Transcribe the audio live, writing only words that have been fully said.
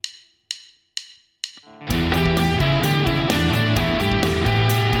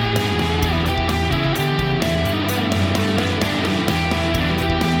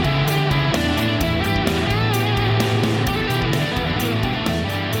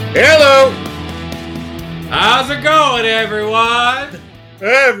Hello! How's it going, everyone?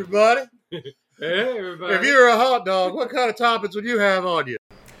 Hey, everybody. Hey, everybody. If you were a hot dog, what kind of toppings would you have on you?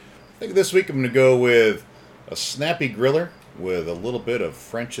 I think this week I'm going to go with a snappy griller with a little bit of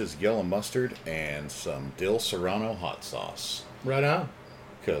French's yellow mustard and some dill serrano hot sauce. Right on.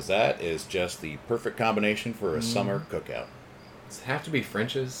 Because that is just the perfect combination for a summer cookout. Does it have to be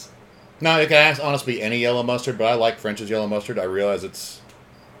French's? No, it can honestly be any yellow mustard, but I like French's yellow mustard. I realize it's,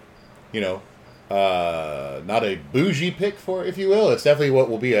 not a bougie pick for it, if you will. It's definitely what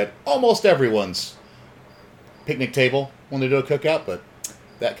will be at almost everyone's picnic table when they do a cookout, but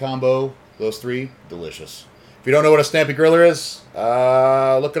that combo, those three, delicious. If you don't know what a snappy griller is,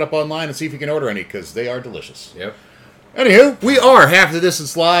 look it up online and see if you can order any, because they are delicious. Yep. Anywho, we are Half the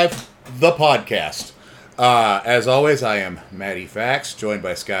Distance Live, the podcast. As always, I am Matty Fax, joined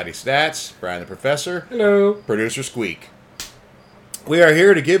by Scotty Stats, Brian the Professor, Hello. Producer Squeak. We are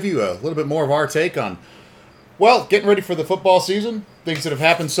here to give you a little bit more of our take on, well, getting ready for the football season, things that have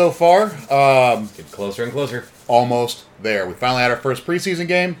happened so far. Get closer and closer. Almost there. We finally had our first preseason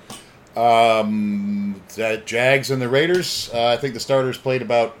game. The Jags and the Raiders, I think the starters played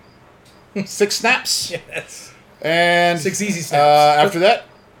about 6 snaps. Yes. And 6 easy snaps. After that,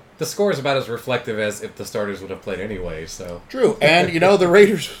 The score is about as reflective as if the starters would have played anyway, so... true. And, the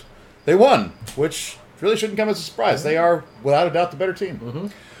Raiders, they won, which really shouldn't come as a surprise. They are, without a doubt, the better team.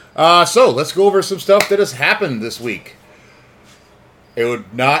 Mm-hmm. So, let's go over some stuff that has happened this week. It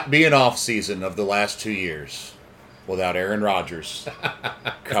would not be an off-season of the last 2 years without Aaron Rodgers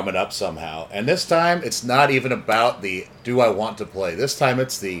coming up somehow. And this time, it's not even about the, do I want to play? This time,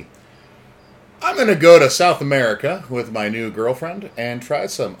 it's the, I'm going to go to South America with my new girlfriend and try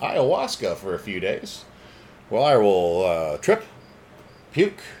some ayahuasca for a few days. Well, I will trip,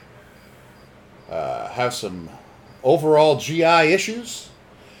 puke, have some overall GI issues,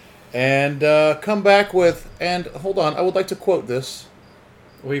 and come back with, and hold on, I would like to quote this,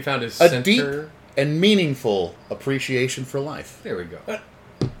 We found his a center. deep and meaningful appreciation for life. There we go.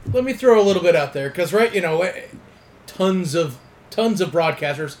 Let me throw a little bit out there, because tons of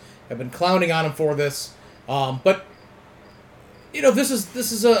broadcasters have been clowning on him for this, but this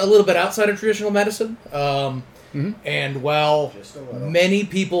is a little bit outside of traditional medicine, and while many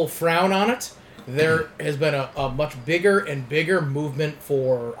people frown on it, there has been a much bigger and bigger movement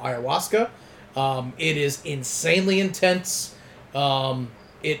for ayahuasca. It is insanely intense.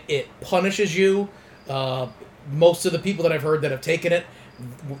 It punishes you. Most of the people that I've heard that have taken it,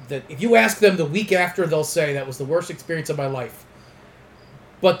 that if you ask them the week after, they'll say that was the worst experience of my life.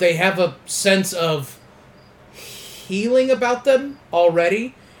 But they have a sense of healing about them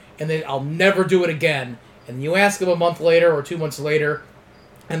already, and I'll never do it again. And you ask them a month later or 2 months later,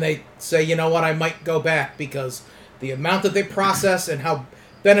 and they say, you know what, I might go back because the amount that they process and how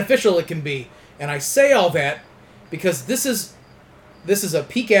beneficial it can be. And I say all that because this is a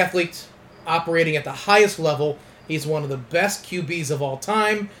peak athlete operating at the highest level. He's one of the best QBs of all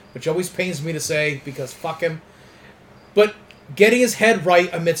time, which always pains me to say because fuck him. But getting his head right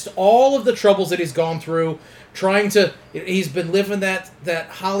amidst all of the troubles that he's gone through, he's been living that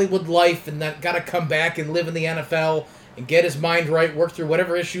Hollywood life and that got to come back and live in the NFL and get his mind right, work through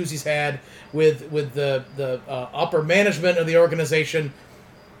whatever issues he's had with the upper management of the organization.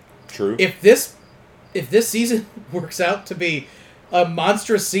 True. If this season works out to be a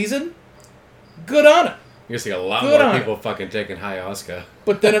monstrous season, good on it. You're seeing a lot Good more on people fucking taking ayahuasca.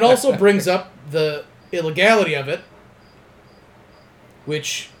 But then it also brings up the illegality of it,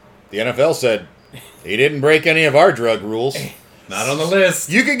 which The NFL said he didn't break any of our drug rules. Not on the list.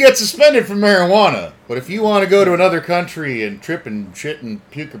 You could get suspended for marijuana, but if you want to go to another country and trip and shit and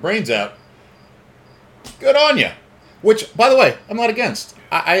puke your brains out, good on you. Which, by the way, I'm not against.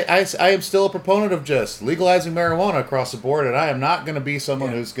 I am still a proponent of just legalizing marijuana across the board, and I am not going to be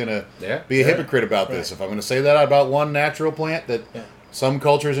someone who's going to be a hypocrite about this. If I'm going to say that about one natural plant that some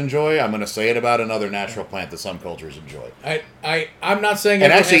cultures enjoy, I'm going to say it about another natural plant that some cultures enjoy. I'm not saying...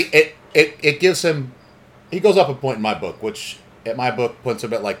 And actually, it gives him... He goes up a point in my book, which at my book puts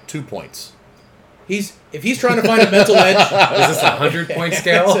him at like 2 points. If he's trying to find a mental edge... Is this a 100-point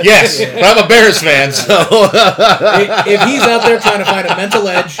scale? Yes, but I'm a Bears fan, so... if he's out there trying to find a mental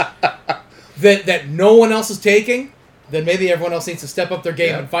edge that no one else is taking, then maybe everyone else needs to step up their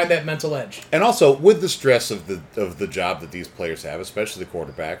game and find that mental edge. And also, with the stress of the job that these players have, especially the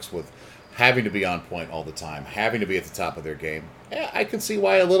quarterbacks, with having to be on point all the time, having to be at the top of their game, I can see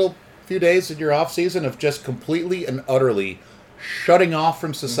why a few days in your off season of just completely and utterly shutting off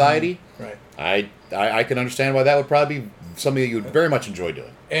from society. Right. I can understand why that would probably be something that you would very much enjoy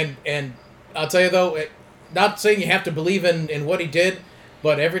doing. And I'll tell you though, not saying you have to believe in what he did,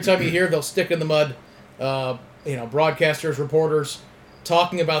 But every time you hear they'll stick in the mud, broadcasters, reporters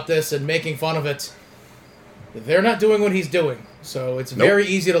talking about this and making fun of it, they're not doing what he's doing. So it's very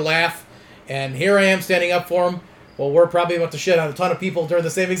easy to laugh. And here I am standing up for him. Well, we're probably about to shit on a ton of people during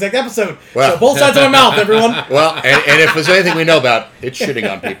the same exact episode. Well, so both sides of my mouth, everyone. Well, and if there's anything we know about, it's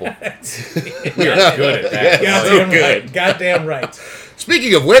shitting on people. We're not good at that. Goddamn right. Goddamn right.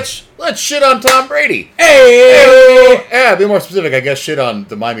 Speaking of which, let's shit on Tom Brady. Hey! Yeah, be more specific, I guess, shit on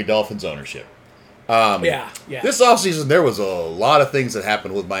the Miami Dolphins ownership. Yeah. This offseason, there was a lot of things that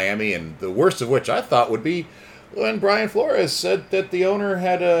happened with Miami, and the worst of which I thought would be when Brian Flores said that the owner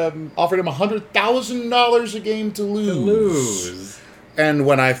had offered him $100,000 a game to lose. And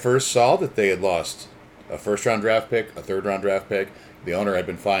when I first saw that they had lost a first-round draft pick, a third-round draft pick, the owner had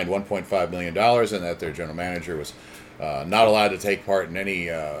been fined $1.5 million, and that their general manager was not allowed to take part in any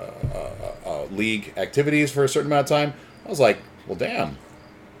league activities for a certain amount of time, I was like, well, damn.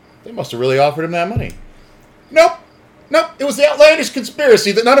 They must have really offered him that money. Nope. It was the outlandish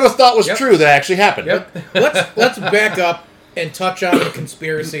conspiracy that none of us thought was true that actually happened. Yep. Let's back up and touch on the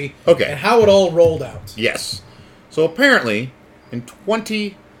conspiracy Okay. and how it all rolled out. Yes. So apparently, in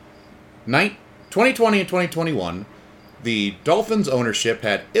 2020 and 2021, the Dolphins ownership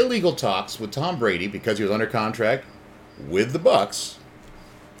had illegal talks with Tom Brady because he was under contract with the Bucs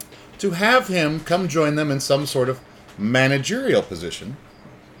to have him come join them in some sort of managerial position,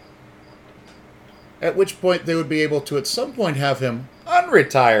 at which point they would be able to at some point have him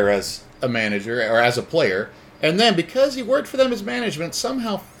unretire as a manager or as a player, and then because he worked for them as management,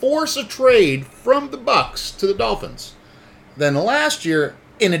 somehow force a trade from the Bucs to the Dolphins. Then last year,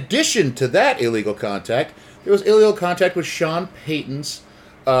 in addition to that illegal contact, there was illegal contact with Sean Payton's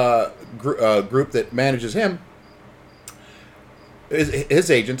group that manages him,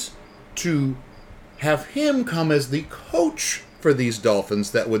 his agents, to have him come as the coach for these Dolphins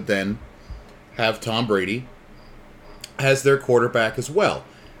that would then have Tom Brady as their quarterback as well.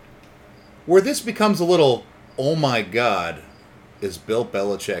 Where this becomes a little, oh my God, is Bill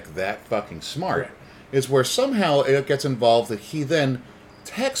Belichick that fucking smart? Right. Is where somehow it gets involved that he then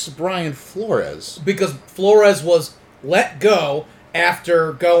texts Brian Flores. Because Flores was let go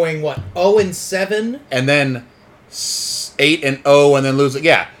after going, 0-7? And then 8-0 and then losing.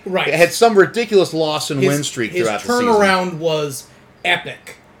 Yeah. Right. It had some ridiculous loss and win streak throughout the season. His turnaround was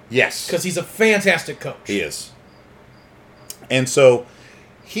epic. Yes. Because he's a fantastic coach. He is. And so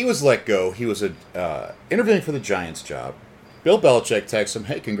he was let go. He was interviewing for the Giants job. Bill Belichick texts him,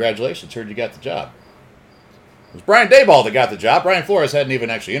 hey, congratulations, heard you got the job. It was Brian Daboll that got the job. Brian Flores hadn't even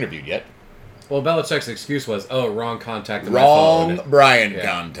actually interviewed yet. Well, Belichick's excuse was, wrong contact. Wrong Brian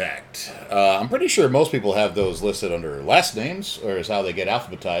contact. I'm pretty sure most people have those listed under last names, or is how they get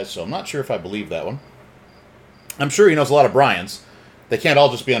alphabetized, so I'm not sure if I believe that one. I'm sure he knows a lot of Brians. They can't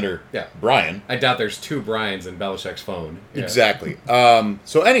all just be under Brian. I doubt there's two Brians in Belichick's phone. Yeah. Exactly.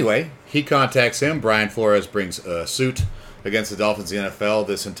 So anyway, he contacts him. Brian Flores brings a suit against the Dolphins in the NFL.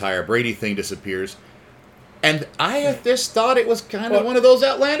 This entire Brady thing disappears. And I at this thought it was kind of one of those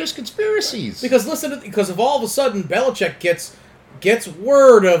outlandish conspiracies. Because because of all of a sudden Belichick gets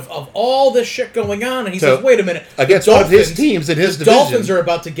word of all this shit going on, and he says, wait a minute. Against one of his teams in his division. The Dolphins are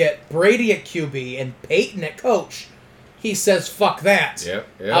about to get Brady at QB and Peyton at coach. He says, fuck that. Yep.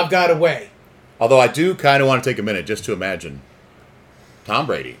 I've got a way. Although I do kind of want to take a minute just to imagine Tom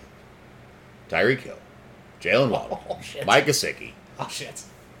Brady, Tyreek Hill, Jalen Waddle, Mike Gesicki. Oh, shit.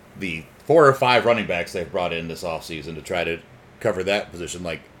 The 4 or 5 running backs they've brought in this offseason to try to cover that position.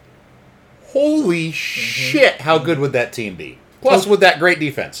 Like, holy shit, how good would that team be? Plus, with that great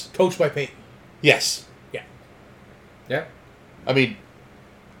defense. Coached by Peyton. Yes. Yeah. I mean,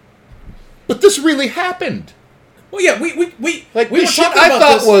 but this really happened. Well, yeah, we Like, we this shit I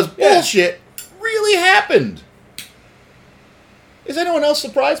thought was bullshit really happened. Is anyone else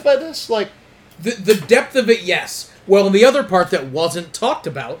surprised by this? Like, the depth of it, yes. Well, and the other part that wasn't talked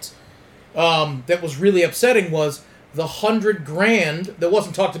about, that was really upsetting, was the $100,000 that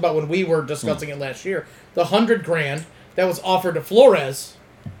wasn't talked about when we were discussing it last year. The $100,000 that was offered to Flores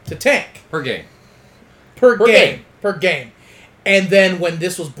to tank Per game. per game. And then when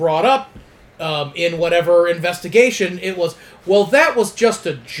this was brought up in whatever investigation, it was, well, that was just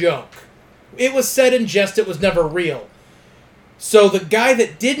a joke. It was said in jest. It was never real. So the guy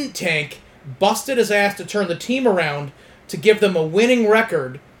that didn't tank busted his ass to turn the team around to give them a winning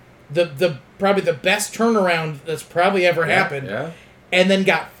record, the probably the best turnaround that's probably ever happened, and then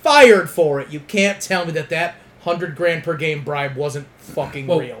got fired for it. You can't tell me that $100,000 per game bribe wasn't fucking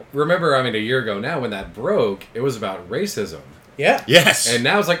real. Remember, a year ago now when that broke, it was about racism. Yeah. yes. And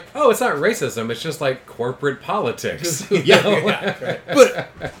now it's like, it's not racism. It's just like corporate politics. But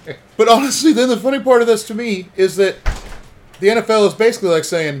honestly, then the funny part of this to me is that the NFL is basically like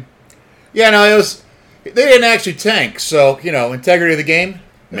saying, yeah, no, they didn't actually tank, so, integrity of the game,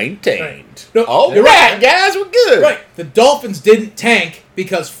 maintained. No, All you're right, guys, we're good. Right. The Dolphins didn't tank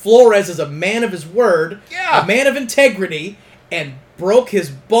because Flores is a man of his word, Yeah. a man of integrity, and broke his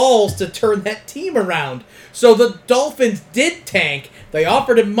balls to turn that team around. So the Dolphins did tank. They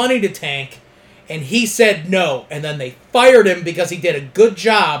offered him money to tank, and he said no. And then they fired him because he did a good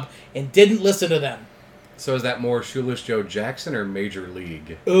job and didn't listen to them. So is that more Shoeless Joe Jackson or Major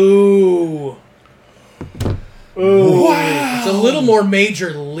League? Ooh. Wow. It's a little more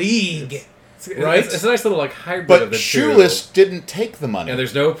Major League. Right? It's a nice little hybrid of But the Shoeless two. didn't take the money. And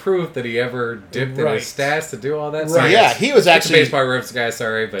there's no proof that he ever dipped in his stats to do all that. Right. Yeah, he was actually... baseball reference guy,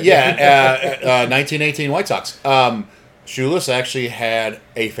 sorry. But 1918 White Sox. Shoeless actually had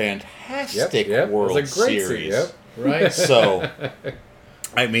a fantastic World it was a great Series. Yep. Right? So,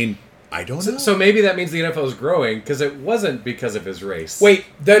 I mean, I don't know. So maybe that means the NFL is growing because it wasn't because of his race. Wait,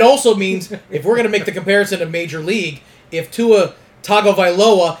 that also means, if we're going to make the comparison to Major League, if Tua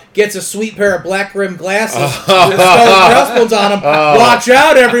Tagovailoa gets a sweet pair of black rimmed glasses with scarlet crossbones on them, watch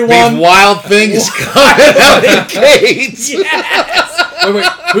out, everyone! These wild things coming out of the gates. Yes! Wait,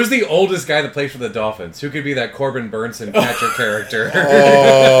 who's the oldest guy that plays for the Dolphins? Who could be that Corbin Burnson catcher character?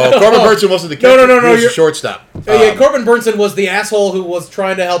 Oh, Corbin Burnson wasn't the catcher. No, He was the you're- shortstop. Yeah, Corbin Burnson was the asshole who was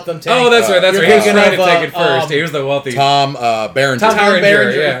trying to help them tank. Oh, that's right. That's You're right. He was thinking trying to of, take it first. He was the wealthy. Tom Berenger. Tom Berenger,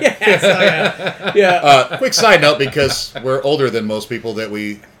 Berenger. yeah. Yes, oh, yeah. Quick side note, because we're older than most people that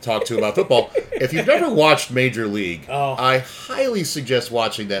we talk to about football. If you've never watched Major League, I highly suggest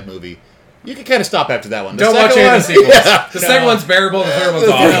watching that movie. You can kind of stop after that one. Don't watch any of the sequels. Yeah. The second one's bearable. The third one's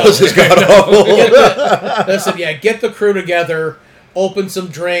The awful. first just got awful. Listen, get the crew together, open some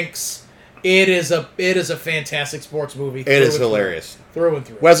drinks. It is a fantastic sports movie. It is hilarious. Through and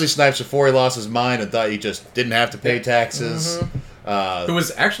through. Wesley Snipes, before he lost his mind and thought he just didn't have to pay taxes. Who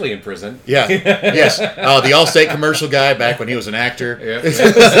was actually in prison. Yeah. Yes. The Allstate commercial guy back when he was an actor. Yeah.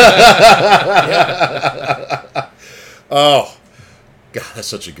 Oh, God, that's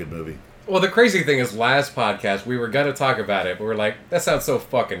such a good movie. Well, the crazy thing is, last podcast, we were going to talk about it, but we're like, that sounds so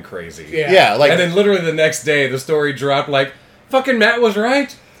fucking crazy. Yeah. Like, And then literally the next day, the story dropped like, fucking Matt was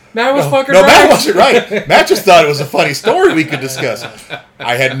right. Matt was fucking no, right. Matt wasn't right. Matt just thought it was a funny story we could discuss.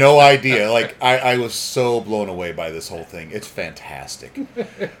 I had no idea. Like, I was so blown away by this whole thing. It's fantastic.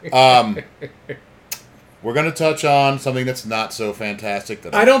 We're going to touch on something that's not so fantastic.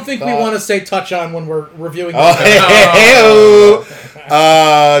 That I don't think we want to say touch on when we're reviewing.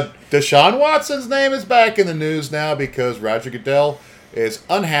 Deshaun Watson's name is back in the news now because Roger Goodell is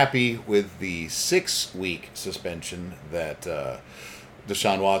unhappy with the 6-week suspension that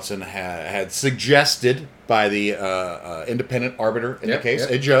Deshaun Watson had suggested by the independent arbiter in the case,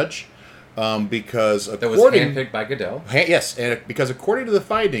 a judge, because that was handpicked by Goodell. Yes, and because according to the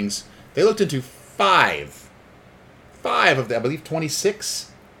findings, they looked into five of the, I believe,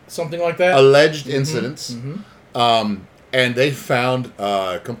 26 something like that, alleged incidents. And they found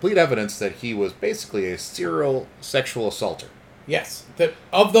complete evidence that he was basically a serial sexual assaulter. Yes, that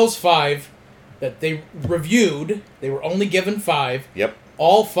of those 5 that they reviewed, they were only given 5. Yep.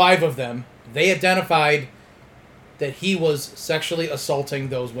 All 5 of them, they identified that he was sexually assaulting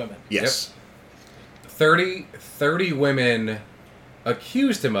those women. Yes. 30 women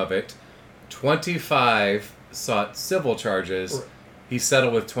accused him of it. 25 sought civil charges. He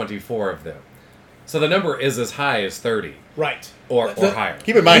settled with 24 of them. So the number is as high as 30. Right. Or higher.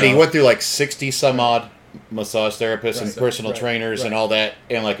 Keep in mind, he went through like 60 some odd massage therapists and personal right, trainers and all that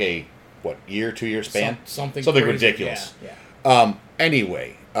in like a, 2-year span? Something Something crazy. ridiculous. Yeah.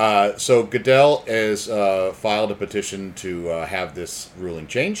 Anyway, so Goodell has filed a petition to have this ruling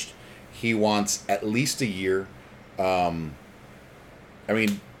changed. He wants at least a year. I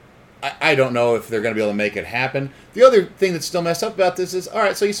don't know if they're going to be able to make it happen. The other thing that's still messed up about this is, all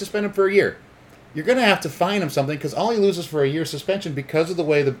right, so you suspend him for a year. You're going to have to fine him something because all he loses for a year suspension because of the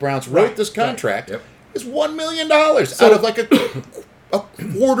way the Browns wrote this contract is $1 million out of like a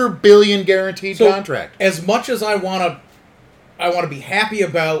 $250 million guaranteed contract. As much as I want to be happy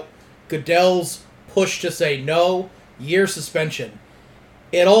about Goodell's push to say no, year suspension,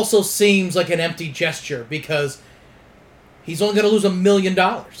 it also seems like an empty gesture because he's only going to lose $1 million.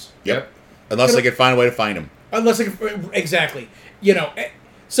 Yep. Unless they can find a way to find him. Exactly.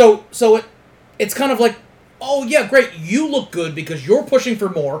 So it's kind of like, oh yeah, great, you look good because you're pushing for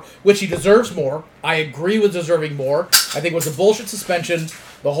more, which he deserves more. I agree with deserving more. I think it was a bullshit suspension.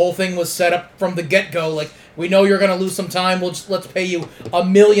 The whole thing was set up from the get-go. Like, we know you're going to lose some time. Let's pay you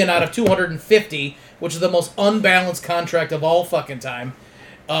 $1 million out of $250, which is the most unbalanced contract of all fucking time.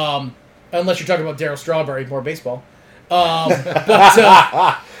 Unless you're talking about Darryl Strawberry, more baseball. But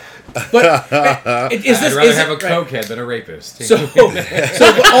I'd rather have a cokehead than a rapist. So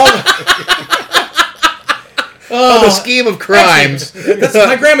the scheme of crimes.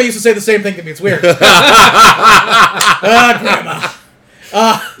 My grandma used to say the same thing to me. It's weird. Grandma.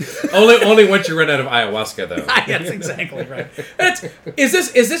 Only once you run out of ayahuasca, though. That's exactly right. Is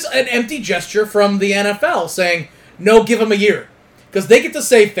this an empty gesture from the NFL saying, no, give them a year? Because they get to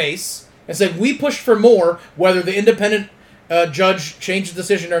save face and say, we pushed for more, whether the independent judge changed the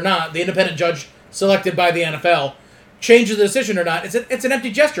decision or not, the independent judge selected by the NFL changes the decision or not. It's an empty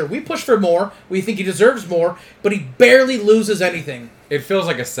gesture. We push for more. We think he deserves more, but he barely loses anything. It feels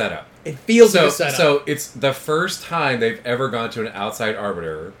like a setup. It feels like a setup. So it's the first time they've ever gone to an outside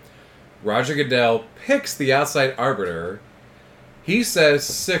arbiter. Roger Goodell picks the outside arbiter. He says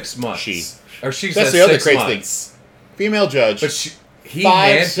 6 months. She That's says the other 6 crazy months. thing. Female judge. But he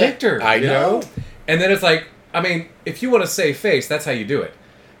handpicked her. I know. And then it's like, I mean, if you want to save face, that's how you do it.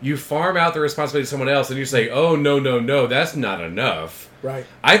 You farm out the responsibility to someone else, and you say, "Oh no, that's not enough." Right.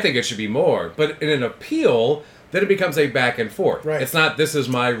 I think it should be more. But in an appeal, then it becomes a back and forth. Right. It's not. This is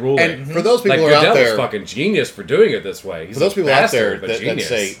my ruling. And for those people like, who are Goodell out there, was fucking genius for doing it this way. He's for those a people out there bastard, but that genius.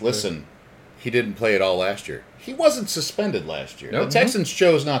 say, "Listen, he didn't play it all last year. He wasn't suspended last year. Nope. The Texans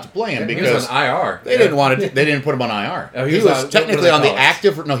chose not to play him he because was on IR. they didn't want to. They didn't put him on IR. Oh, he was on, technically on the call it?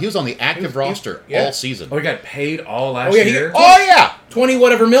 active. No, he was on the active roster yeah. all season. Oh, he got paid all last yeah, year. Oh yeah, 20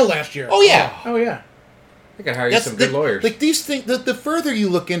 whatever mil last year. oh yeah. Oh yeah. I could hire you some good lawyers. Like these things. The further you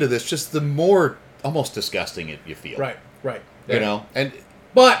look into this, just the more almost disgusting you feel. Right. You know, and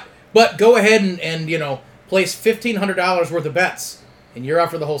But go ahead and place $1,500 worth of bets, and you're out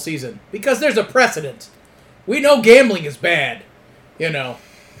for the whole season because there's a precedent. We know gambling is bad. Having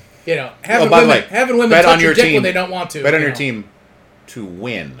by the way, women bet touch on your your dick team. when they don't want to. bet on your team to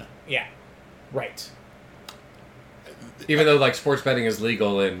win. Yeah. Right. Even though like sports betting is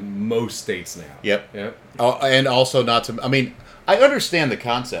legal in most states now. Yep. And also not to. I mean, I understand the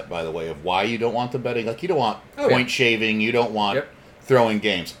concept, by the way, of why you don't want the betting. Like you don't want point shaving. You don't want throwing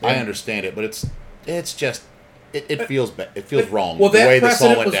games. Yeah. I understand it, but it's just it feels it feels wrong Well, the that way this all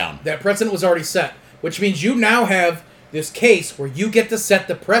precedent went was down. that precedent was already set, which means you now have this case where you get to set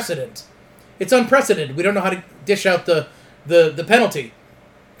the precedent. It's unprecedented. We don't know how to dish out the penalty.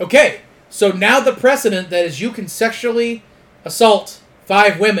 Okay, so now the precedent that is you can sexually assault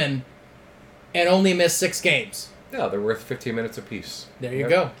 5 women and only miss 6 games. No, they're worth 15 minutes apiece. There you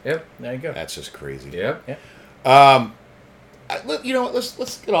go. Yep. There you go. That's just crazy. Yep. You know what?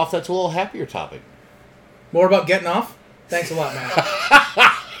 Let's get off that to a little happier topic. More about getting off? Thanks a lot, man.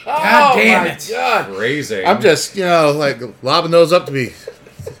 God damn it. God. Crazy. I'm just, like lobbing those up to be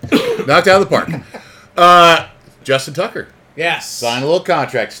knocked out of the park. Justin Tucker Yes. signed a little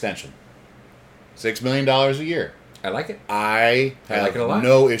contract extension. $6 million a year. I like it. I have like it a lot.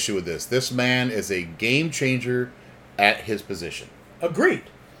 no issue with this. This man is a game changer at his position. Agreed.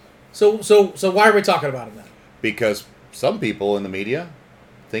 So why are we talking about him then? Because some people in the media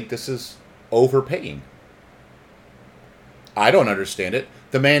think this is overpaying. I don't understand it.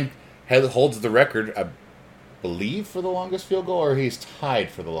 The man holds the record, I believe, for the longest field goal, or he's tied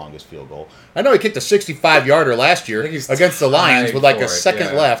for the longest field goal. I know he kicked a 65-yarder last year against the Lions with like a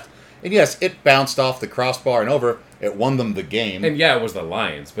second left. And yes, it bounced off the crossbar and over. It won them the game. And yeah, it was the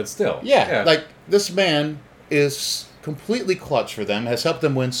Lions, but still. Yeah, like this man is completely clutch for them, has helped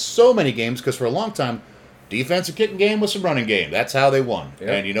them win so many games because for a long time, defensive kicking game with some running game. That's how they won. Yep.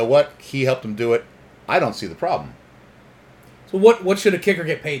 And you know what? He helped them do it. I don't see the problem. So what should a kicker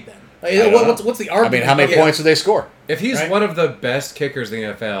get paid then? What's the argument? I mean, how many points do they score? If he's one of the best kickers in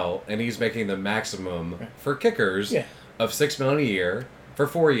the NFL and he's making the maximum for kickers of $6 million a year for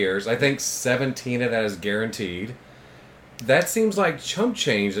 4 years, I think 17 of that is guaranteed. That seems like chump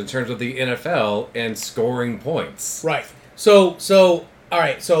change in terms of the NFL and scoring points. Right. So all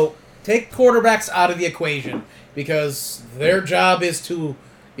right. So take quarterbacks out of the equation because their job is to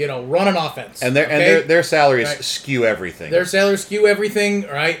run an offense. And their salaries skew everything. Their salaries skew everything,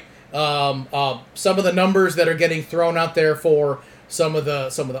 right? Some of the numbers that are getting thrown out there for some of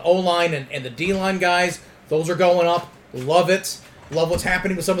the O-line and the D-line guys, those are going up. Love it. Love what's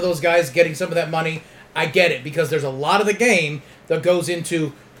happening with some of those guys getting some of that money. I get it because there's a lot of the game that goes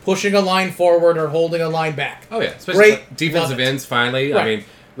into pushing a line forward or holding a line back. Oh, yeah. Especially Great. defensive ends, finally. Right. I mean,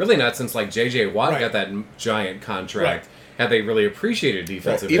 really not since like J.J. Watt got that giant contract. Had they really appreciated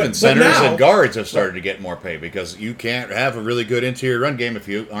defensive Even ends. centers now- and guards have started to get more pay because you can't have a really good interior run game if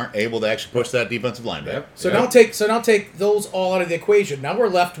you aren't able to actually push that defensive line back. Yep. Now take those all out of the equation. Now we're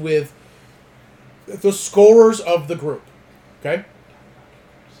left with the scorers of the group. Okay?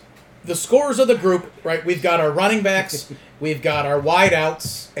 the scores of the group, right? We've got our running backs, we've got our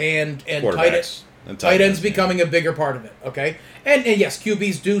wideouts, and Quarterbacks and tight ends becoming a bigger part of it. Okay, and yes,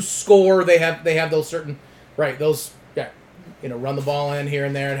 QBs do score. They have those certain run the ball in here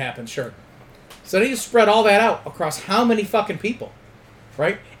and there. It happens, sure. So then you spread all that out across how many fucking people,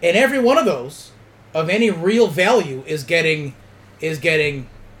 right? And every one of those of any real value is getting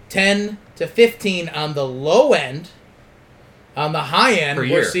 10 to 15 on the low end. On the high end,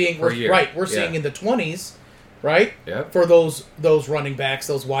 we're seeing in the 20s, right? Yep. For those running backs,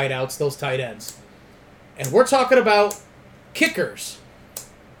 those wideouts, those tight ends. And we're talking about kickers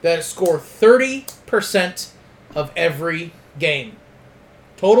that score 30% of every game.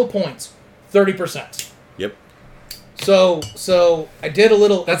 Total points, 30%. Yep. So I did a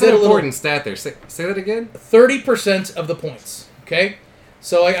little. That's an important stat there. Say that again. 30% of the points. Okay.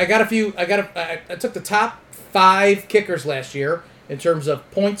 So I got a few. I took the top 5 kickers last year in terms of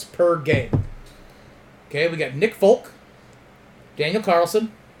points per game. Okay, we got Nick Folk, Daniel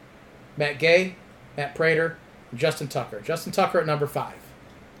Carlson, Matt Gay, Matt Prater, and Justin Tucker. Justin Tucker at number 5.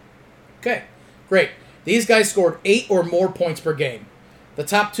 Okay, great. These guys scored 8 or more points per game. The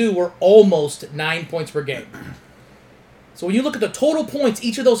top 2 were almost 9 points per game. So when you look at the total points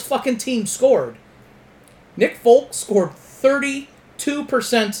each of those fucking teams scored, Nick Folk scored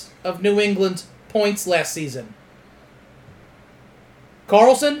 32% of New England's points last season.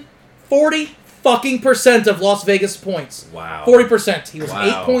 Carlson, 40% of Las Vegas points. Wow. 40%. He was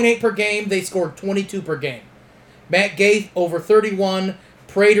Wow. 8.8 per game. They scored 22 per game. Matt Gay over 31,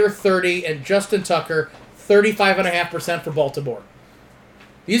 Prater 30, and Justin Tucker 35.5% for Baltimore.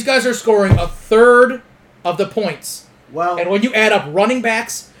 These guys are scoring a third of the points. Well, And when you add up running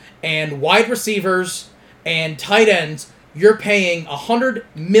backs and wide receivers and tight ends, you're paying $100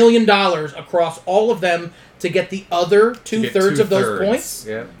 million across all of them to get the other two-thirds of those points,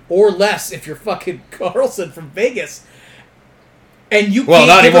 or less if you're fucking Carlson from Vegas. And you Well, can't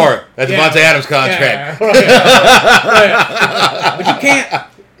not give anymore. him- That's Yeah. Devontae Adams' contract. But you can't.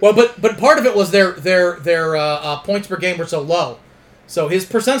 Well, but part of it was their points per game were so low, so his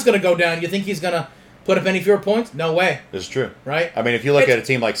percent's going to go down. You think he's going to put up any fewer points? No way. This is true. Right? I mean, if you look at a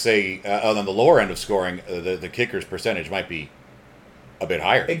team like, say, on the lower end of scoring, the kicker's percentage might be a bit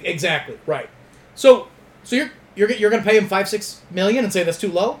higher. Exactly. Right. So you're going to pay him $5-6 million and say that's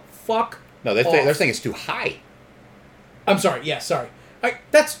too low? Fuck. No, they're saying it's too high. I'm sorry. Yeah, sorry.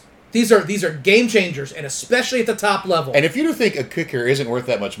 These are game changers, and especially at the top level. And if you do think a kicker isn't worth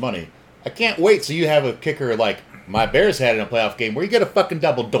that much money, I can't wait till you have a kicker like my Bears had in a playoff game where you get a fucking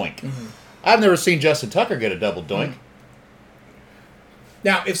double doink. Mm-hmm. I've never seen Justin Tucker get a double doink. Mm-hmm.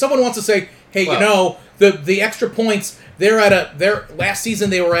 Now, if someone wants to say, "Hey, the extra points, last season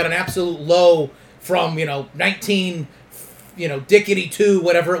they were at an absolute low from 19, Dickety 2,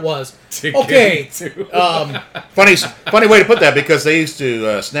 whatever it was." Okay, funny way to put that, because they used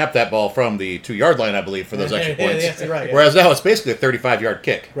to snap that ball from the 2-yard line, I believe, for those extra points. Yes, right. Yeah. Whereas now it's basically a 35-yard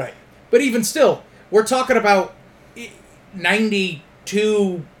kick. Right. But even still, we're talking about 92%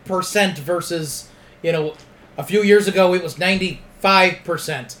 versus, a few years ago it was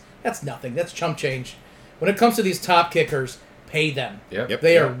 95%. That's nothing. That's chump change. When it comes to these top kickers, pay them. Yep.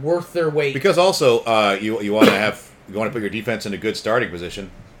 They are worth their weight. Because also you want to put your defense in a good starting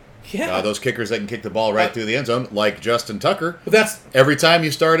position. Yeah. Those kickers that can kick the ball right through the end zone, like Justin Tucker. But every time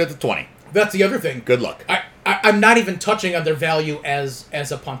you start at the 20. That's the other thing. Good luck. I'm not even touching on their value as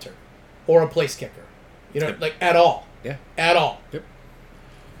a punter or a place kicker. At all. Yeah. At all. Yep.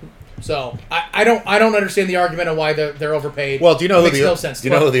 So I don't understand the argument of why they're overpaid. Well, do you know no sense. Do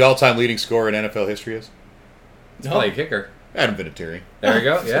you know who the all-time leading scorer in NFL history is? It's probably a kicker. Adam Vinatieri. There you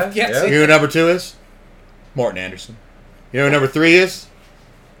go. Yeah. Yes. You know who number 2 is? Morton Anderson. You know who number 3 is?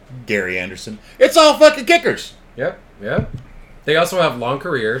 Gary Anderson. It's all fucking kickers. Yep. They also have long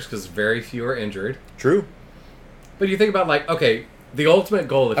careers because very few are injured. True. But you think about the ultimate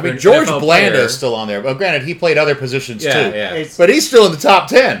goal. I mean, George Blanda is still on there. But granted, he played other positions too. Yeah. But he's still in the top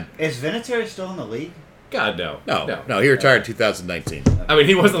 10. Is Vinatieri still in the league? God, no. No, he retired in 2019. I mean,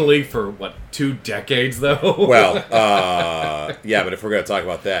 he was in the league for, 2 decades, though? Well, yeah, but if we're going to talk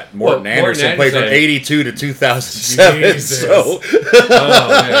about that, Morton Anderson played from 82 to 2007. Jesus. So. Oh,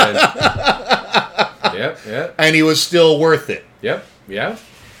 man. Yep. And he was still worth it. Yep. Yeah.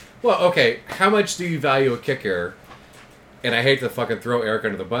 Well, okay, how much do you value a kicker? And I hate to fucking throw Eric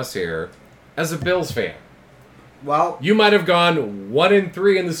under the bus here. As a Bills fan, Well, you might have gone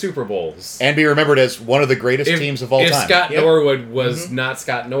 1-3 in the Super Bowls. And be remembered as one of the greatest teams of all time. If Scott Norwood was not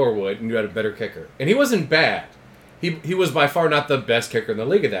Scott Norwood and you had a better kicker. And he wasn't bad. He was by far not the best kicker in the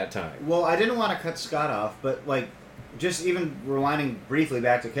league at that time. well, I didn't want to cut Scott off, but just even rewinding briefly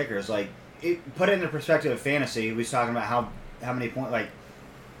back to kickers, like put it in the perspective of fantasy. We was talking about how many points, like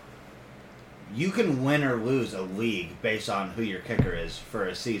you can win or lose a league based on who your kicker is for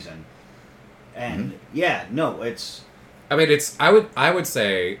a season, and it's. I mean, I would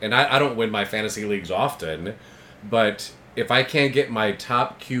say, and I don't win my fantasy leagues often, but if I can't get my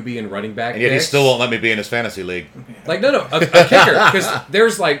top QB and running back, and yet picks, he still won't let me be in his fantasy league. Like no, a kicker, because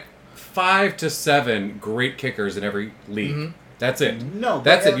there's like 5 to 7 great kickers in every league. Mm-hmm. That's it. No,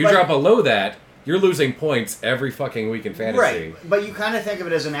 that's but, it. You drop below that, you're losing points every fucking week in fantasy. Right, but you kind of think of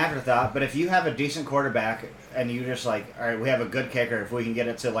it as an afterthought. But if you have a decent quarterback and you just like, all right, we have a good kicker. If we can get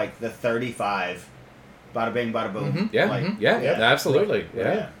it to like the 35, bada bing, bada boom. Mm-hmm. Yeah, like, yeah, absolutely.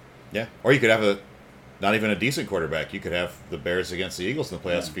 Yeah. Yeah, or you could have not even a decent quarterback. You could have the Bears against the Eagles in the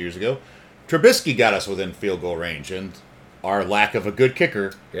playoffs a few years ago. Trubisky got us within field goal range, and our lack of a good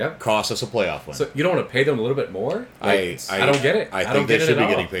kicker cost us a playoff win. So you don't want to pay them a little bit more? I don't get it. I don't think they get should it be at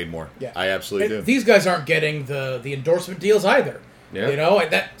getting all. paid more. Yeah. I absolutely do. These guys aren't getting the endorsement deals either. Yeah. You know,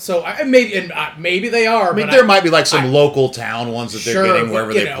 maybe they are. I mean, but there might be like some local town ones that they're getting but,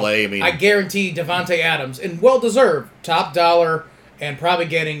 wherever you they know, play. I mean, I guarantee Devontae Adams, and well deserved, top dollar, and probably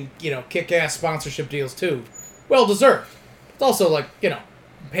getting kick-ass sponsorship deals too. Well deserved. It's also like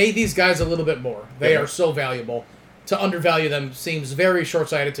pay these guys a little bit more. They are so valuable. To undervalue them seems very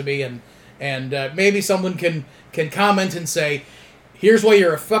short-sighted to me, and maybe someone can comment and say, here's why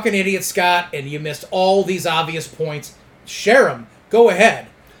you're a fucking idiot, Scott, and you missed all these obvious points. Share them. Go ahead.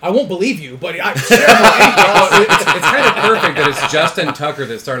 I won't believe you, but I share them. It's kind of perfect that it's Justin Tucker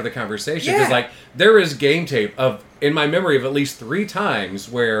that started the conversation, because like there is game tape in my memory of at least 3 times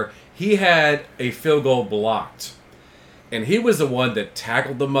where he had a field goal blocked, and he was the one that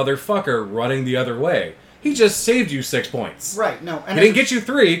tackled the motherfucker running the other way. He just saved you 6 points. Right, no. And he didn't get you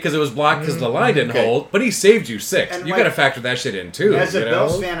 3 because it was blocked because the line didn't hold, but he saved you 6. And You like, got to factor that shit in too. As a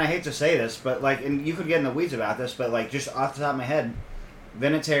Bills fan, I hate to say this, but like, and you could get in the weeds about this, but like, just off the top of my head,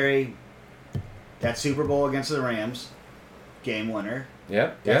 Vinatieri, that Super Bowl against the Rams, game winner.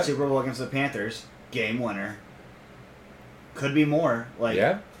 Yep. That Super Bowl against the Panthers, game winner. Could be more. Like,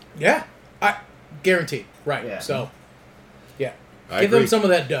 Yeah, I guarantee. Right. Yeah. So, yeah, I give agree. them some of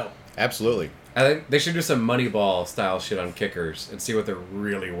that dough. Absolutely. I think they should do some Moneyball style shit on kickers and see what they're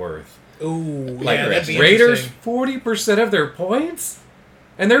really worth. Ooh, Like that'd be Raiders, interesting. 40% of their points,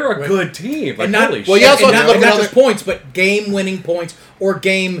 and they're a good team. Like And not, holy well, shit! yeah, also and have to not, look and at not other- just points, but game-winning points or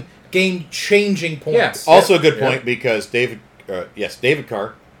game-changing points. Yes. Also a good Yeah. point because Derek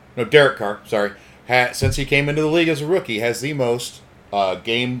Carr, sorry, since he came into the league as a rookie, has the most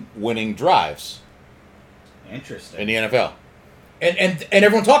game-winning drives interesting. in the NFL. And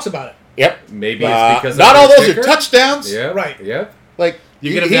everyone talks about it. Yep. Maybe it's because not of all his those are kicker? touchdowns. Yeah, Right. Yep. Like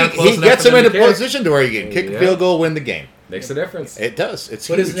You get him down close he enough gets for him them into to kick. position to where he can kick a Yeah. field goal, win the game. Makes a difference. It does. It's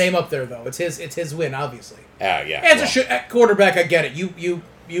Put his huge. name up there, though. It's his win, obviously. Yeah. As a quarterback, I get it.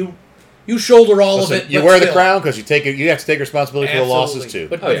 You shoulder all Listen, of it. you but wear the still. crown because you have to take responsibility for the losses too.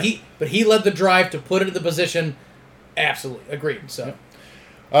 But he led the drive to put it in the position. Absolutely agreed. So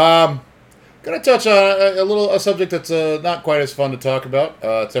Gonna touch on a subject that's not quite as fun to talk about.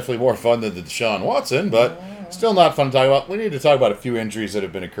 It's definitely more fun than the Deshaun Watson, but still not fun to talk about. We need to talk about a few injuries that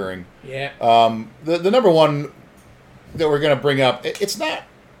have been occurring. yeah. The number one that we're gonna bring up, it's not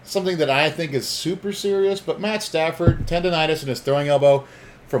something that I think is super serious, but Matt Stafford, tendonitis in his throwing elbow.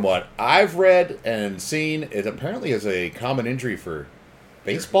 From what I've read and seen, it apparently is a common injury for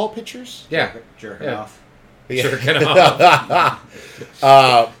baseball pitchers. Yeah. Jerking Yeah. off. Jerking off.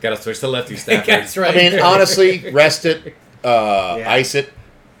 Got to switch to lefty Stafford. That's right. I mean, honestly, rest it, Yeah. ice it,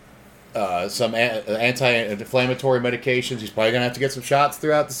 some anti-inflammatory medications. He's probably going to have to get some shots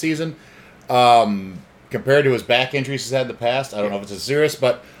throughout the season. Compared to his back injuries he's had in the past, I don't know if it's as serious,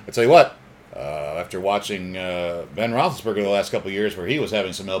 but I'll tell you what, after watching Ben Roethlisberger the last couple of years where he was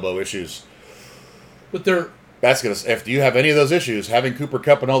having some elbow issues, But they're that's going to, if you have any of those issues, having Cooper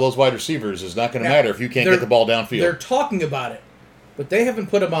Kupp and all those wide receivers is not going to matter if you can't get the ball downfield. They're talking about it, but they haven't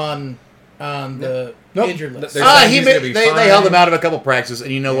put him on the Nope. injured list. They're saying he's gonna be they fine. held him out of a couple practices,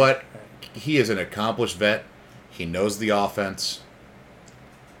 and you know what? He is an accomplished vet. He knows the offense.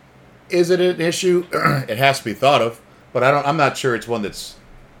 Is it an issue? It has to be thought of, but I'm not sure it's one that's.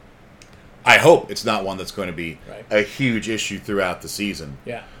 I hope it's not one that's going to be Right. a huge issue throughout the season.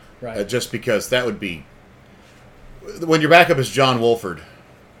 Yeah, right. Just because that would be when your backup is John Wolford.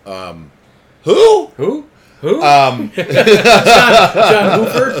 Who? Who? John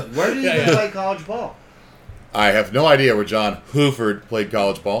Hooford. Where did he Yeah. play college ball? I have no idea where John Hooford played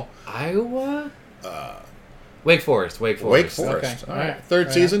college ball. Iowa? Wake Forest. Wake Forest. Okay. All right. All right. Third All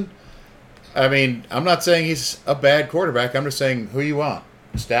right. season. I mean, I'm not saying he's a bad quarterback. I'm just saying who you want,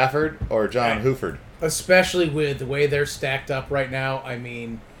 Stafford or John Hooford. Especially with the way they're stacked up right now. I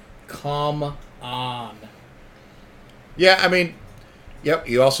mean, come on. Yeah, I mean, yep.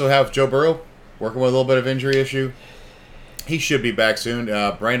 You also have Joe Burrow working with a little bit of injury issue. He should be back soon.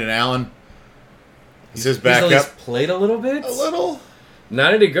 Brandon Allen, he's his backup. He's played a little bit. A little.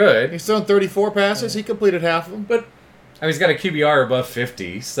 Not any good. He's thrown 34 passes. He completed half of them. But I mean, he's got a QBR above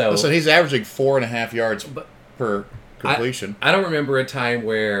 50. So listen, he's averaging 4.5 yards per completion. I don't remember a time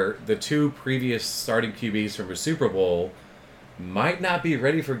where the two previous starting QBs from a Super Bowl might not be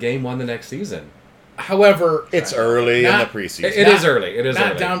ready for Game 1 the next season. however, It's early in the preseason. It is early. It is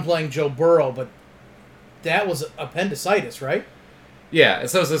not early. downplaying Joe Burrow, but that was appendicitis, right? Yeah,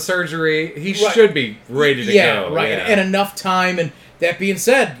 so it's a surgery. He Right. should be ready to Yeah, go. right. Yeah. And enough time. And that being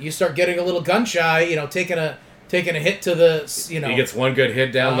said, you start getting a little gun shy. You know, taking a hit to the. You know, He gets one good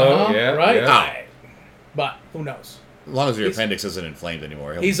hit down low. Yeah, right. yeah. But who knows? As long as your He's- appendix isn't inflamed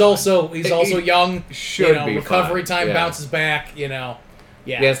anymore. he'll He's be fine. also He young. should you know, be recovery fine. time Yeah. bounces back. You know,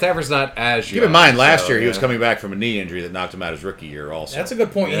 Yeah, Stafford's not as Keep young, in mind, last so, year he was yeah. coming back from a knee injury that knocked him out his rookie year also. That's a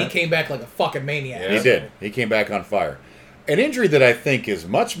good point. And Yeah. he came back like a fucking maniac. Yeah. He did. He came back on fire. An injury that I think is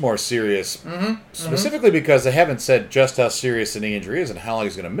much more serious, specifically because they haven't said just how serious the knee injury is and how long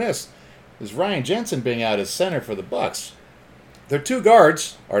he's going to miss, is Ryan Jensen being out as center for the Bucks. Their two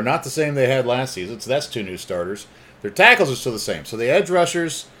guards are not the same they had last season, so that's two new starters. Their tackles are still the same. So the edge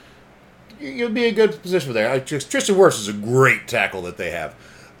rushers, you'll be in a good position for there. Tristan Wirfs is a great tackle that they have.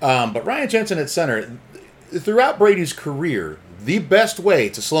 But Ryan Jensen at center, throughout Brady's career, the best way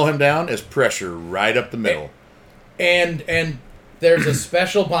to slow him down is pressure right up the middle. And there's a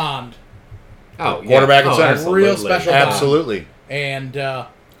special bond. Oh, Quarterback and center. absolutely. Real special bond. Absolutely. And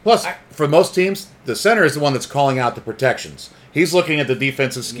Plus, for most teams, the center is the one that's calling out the protections. He's looking at the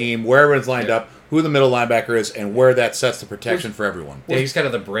defensive scheme, where everyone's lined up, who the middle linebacker is, and where that sets the protection for everyone. Yeah, he's kind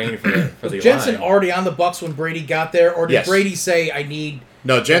of the brain for the was Jensen line. already on the Bucks when Brady got there, or did Yes. Brady say, "I need"?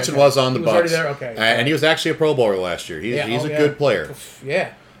 No, Jensen Okay. was on the He was already Bucks. there? Okay. And he was actually a Pro Bowler last year. He's a good player. Yeah.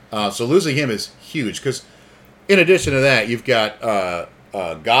 So losing him is huge because, in addition to that, you've got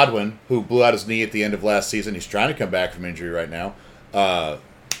Godwin, who blew out his knee at the end of last season. He's trying to come back from injury right now.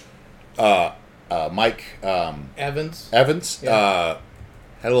 Mike Evans. Evans pulled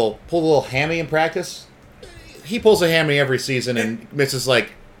a little hammy in practice. He pulls a hammy every season and misses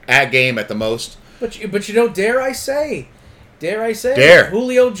like a game at the most. But you know, dare I say, Dare.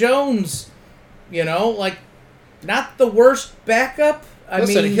 Julio Jones, you know, like not the worst backup.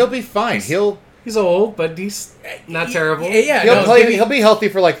 Listen, he'll be fine. He's old, but he's not terrible. Yeah, He'll no, play. He'll be healthy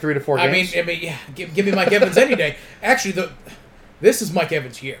for like 3 to 4 I games. mean, yeah, give me Mike Evans any day. Actually, this is Mike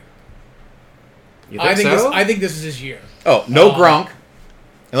Evans' year. You think so? I think this is his year. Oh, no Gronk,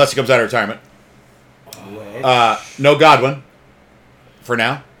 unless he comes out of retirement. No Godwin, for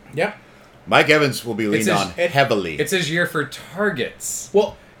now. Yep. Mike Evans will be leaned on heavily. It's his year for targets.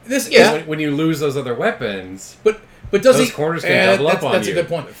 Well, this Yeah. is, When you lose those other weapons, but does those he? corners can double up on that's you. a good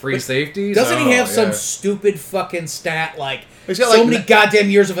point. Free But safeties. Doesn't he have some yeah. stupid fucking stat like He's got so like many goddamn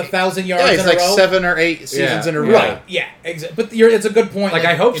years of 1,000 yards yeah, he's in like a row? 7 or 8 seasons in a row. Right. Yeah. Exactly. But it's a good point. Like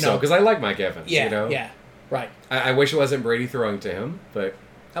I hope you so know, because I like Mike Evans. Yeah. You know? Yeah. Right. I wish it wasn't Brady throwing to him, but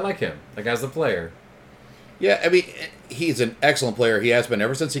I like him. Like as a player. Yeah, I mean, he's an excellent player. He has been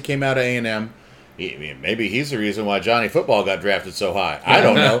ever since he came out of A&M. Maybe he's the reason why Johnny Football got drafted so high. I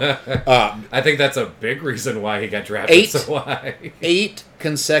don't know. I think that's a big reason why he got drafted so high. 8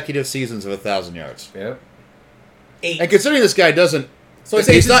 consecutive seasons of 1,000 yards. Yep. 8. And considering this guy doesn't... So I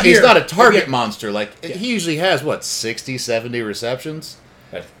say he's it's his not year. a target Yeah. monster. Like he usually has, 60, 70 receptions?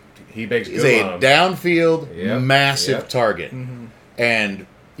 But he makes He's good a on him. downfield, Yep. massive Yep. target. And,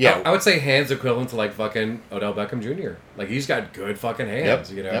 yeah... I would say hands equivalent to like fucking Odell Beckham Jr. Like he's got good fucking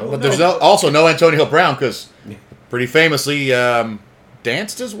hands, you know. Yep. But there's also no Antonio Brown because pretty famously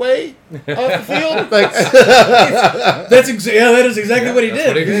danced his way off the field. Like, that is exactly what he That's did.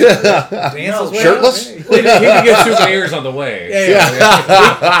 what he did. Dance his way shirtless? out. he could get souvenirs on the way.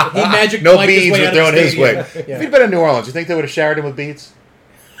 Yeah. He magic no Mike his beads way were out of thrown the his way. stadium. If he'd been in New Orleans, you think they would have showered him with beads?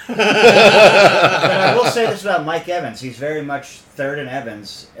 But I will say this about Mike Evans. He's very much third and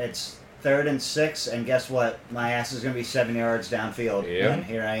Evans. It's 3rd and 6, and guess what? My ass is going to be 7 yards downfield, Yep. and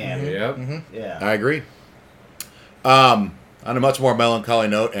here I am. Yep. Yeah. I agree. On a much more melancholy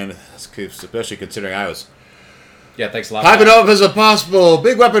note, and especially considering I was Yeah, thanks a lot. hyping up as a possible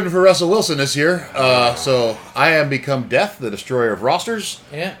big weapon for Russell Wilson this year, so I am become Death, the destroyer of rosters.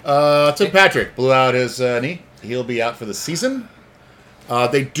 Yeah. Tim Patrick blew out his knee. He'll be out for the season.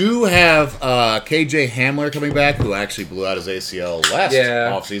 They do have KJ Hamler coming back, who actually blew out his ACL last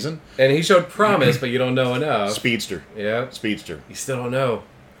offseason. And he showed promise, but you don't know enough. Speedster. Yeah. Speedster. You still don't know.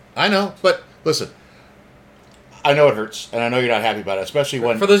 I know, but listen. I know it hurts, and I know you're not happy about it, especially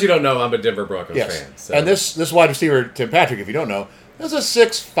when... For those of you who don't know, I'm a Denver Broncos fan. So. And this wide receiver, Tim Patrick, if you don't know, is a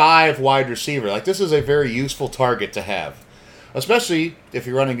 6'5" wide receiver. Like, this is a very useful target to have. Especially if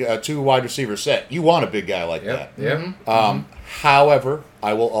you're running a 2 wide receiver set. You want a big guy like that. Yeah. However,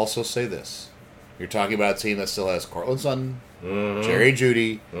 I will also say this. You're talking about a team that still has Cortland Sutton, Jerry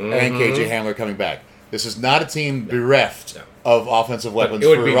Jeudy, and KJ Hamler coming back. This is not a team bereft of offensive weapons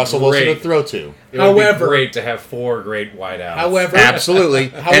for Russell Wilson to throw to. It would be great to have 4 great wideouts. However,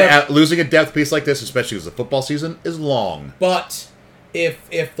 absolutely. And losing a depth piece like this, especially as the football season is long. But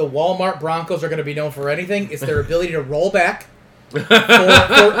if the Walmart Broncos are going to be known for anything, it's their ability to roll back for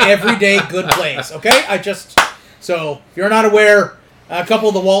everyday good plays. Okay, so if you're not aware, a couple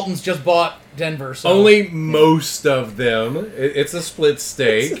of the Waltons just bought Denver. So. Only most of them. It's a split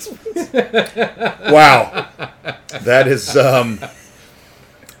stake. Wow, that is that's...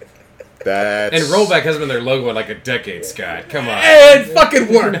 And rollback hasn't been their logo in like a decade, Scott. Come on. It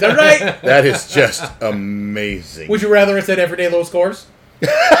fucking worked, all right? That is just amazing. Would you rather it said everyday low scores?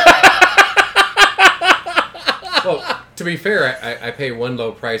 Well, to be fair, I pay one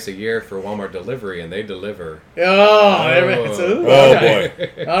low price a year for Walmart delivery, and they deliver. Boy.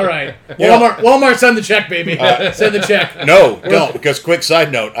 All right. Walmart, send the check, baby. Send the check. No, don't. Because quick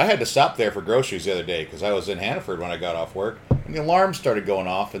side note, I had to stop there for groceries the other day because I was in Hannaford when I got off work, and the alarm started going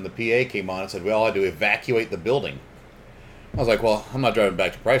off, and the PA came on and said, we all had to evacuate the building. I was like, well, I'm not driving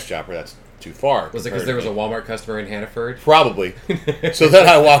back to Price Chopper. That's too far. Was it because there was a Walmart customer in Hannaford? Probably. So then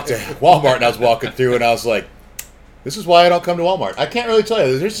I walked to Walmart, and I was walking through, and I was like, this is why I don't come to Walmart. I can't really tell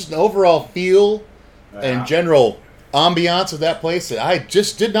you. There's just an overall feel and general ambiance of that place that I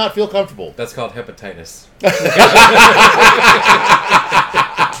just did not feel comfortable. That's called hepatitis.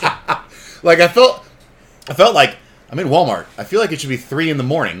 Like I felt like I'm in Walmart. I feel like it should be 3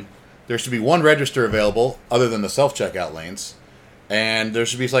 a.m. There should be one register available other than the self-checkout lanes. And there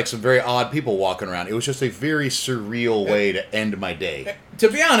should be like some very odd people walking around. It was just a very surreal way to end my day. To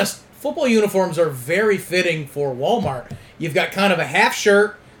be honest, football uniforms are very fitting for Walmart. You've got kind of a half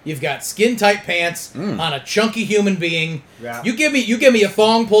shirt. You've got skin-tight pants on a chunky human being. Yeah. You give me a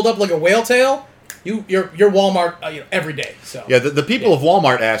thong pulled up like a whale tail. You're Walmart every day. So yeah, the people of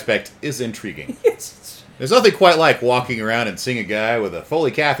Walmart aspect is intriguing. There's nothing quite like walking around and seeing a guy with a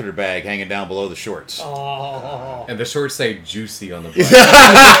Foley catheter bag hanging down below the shorts. Oh. And the shorts say juicy on the butt.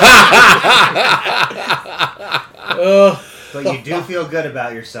 But you do feel good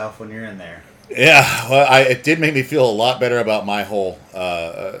about yourself when you're in there. Yeah, well, it did make me feel a lot better about my whole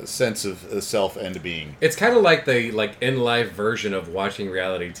sense of self and being. It's kind of like the in-life version of watching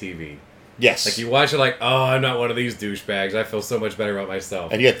reality TV. Yes. Like you watch it like, oh, I'm not one of these douchebags. I feel so much better about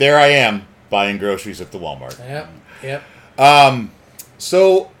myself. And yet there I am buying groceries at the Walmart. Yep.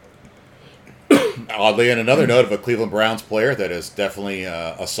 So, oddly, in another note of a Cleveland Browns player that has definitely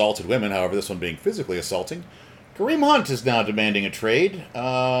assaulted women, however, this one being physically assaulting, Kareem Hunt is now demanding a trade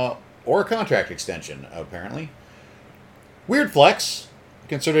or a contract extension, apparently. Weird flex,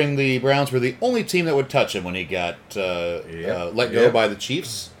 considering the Browns were the only team that would touch him when he got let go by the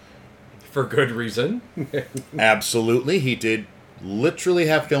Chiefs. For good reason. Absolutely. He did literally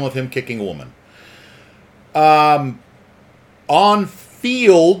have film of him kicking a woman. On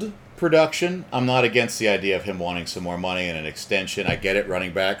field production, I'm not against the idea of him wanting some more money and an extension. I get it.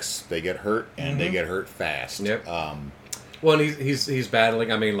 Running backs, they get hurt, and they get hurt fast. Yep. Well, and he's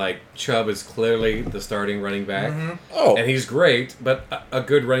battling. I mean, like, Chubb is clearly the starting running back. Oh. And he's great, but a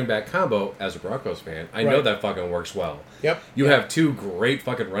good running back combo, as a Broncos fan, I know that fucking works well. Yep. You have 2 great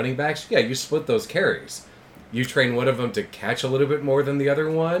fucking running backs. Yeah, you split those carries. You train one of them to catch a little bit more than the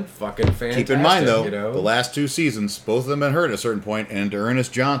other one. Fucking fantastic. Keep in mind, though, the last 2 seasons, both of them had hurt at a certain point, and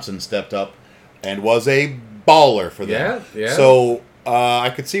Ernest Johnson stepped up and was a baller for them. Yeah. So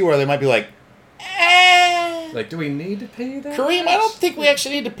I could see where they might be like, like, do we need to pay you that? Kareem, I don't think we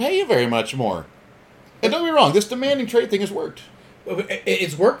actually need to pay you very much more. And don't be wrong, this demanding trade thing has worked.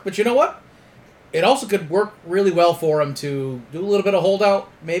 It's worked, but you know what? It also could work really well for him to do a little bit of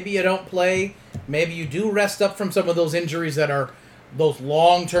holdout. Maybe you don't play. Maybe you do rest up from some of those injuries that are those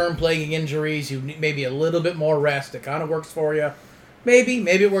long-term plaguing injuries. You need maybe a little bit more rest. It kind of works for you. Maybe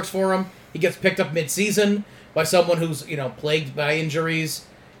it works for him. He gets picked up mid-season by someone who's plagued by injuries.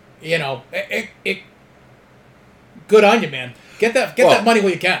 Good on you, man. Get that money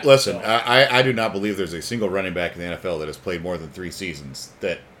while you can. Listen, I do not believe there's a single running back in the NFL that has played more than 3 seasons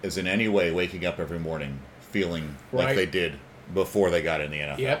that is in any way waking up every morning feeling like they did before they got in the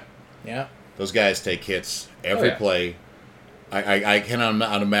NFL. Yep. Those guys take hits every yeah. play. I cannot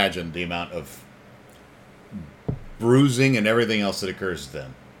not imagine the amount of bruising and everything else that occurs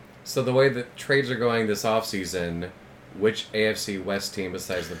then. So the way that trades are going this offseason, which AFC West team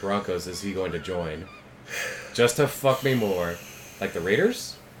besides the Broncos is he going to join? Just to fuck me more. Like the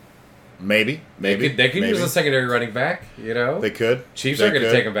Raiders? Maybe. They could use a secondary running back, They could. Chiefs aren't going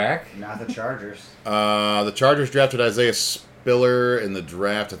to take him back. Not the Chargers. The Chargers drafted Isaiah Spiller in the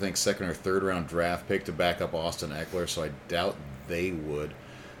draft, I think second or third round draft pick to back up Austin Eckler, so I doubt they would.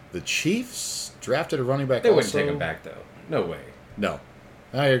 The Chiefs drafted a running back. They wouldn't take him back, though. No way. No.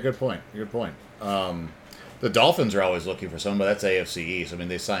 You're a good point. The Dolphins are always looking for someone, but that's AFC East. I mean,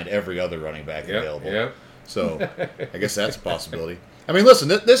 they signed every other running back available. Yep. So I guess that's a possibility. I mean, listen,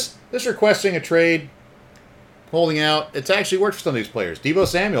 this requesting a trade, holding out, it's actually worked for some of these players. Deebo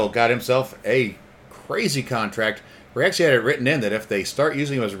Samuel got himself a crazy contract. We actually had it written in that if they start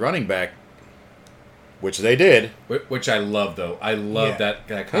using him as a running back, which they did. Which I love, though. I love that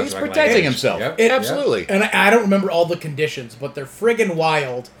contract. He's protecting himself. Yep. Absolutely. And I don't remember all the conditions, but they're friggin'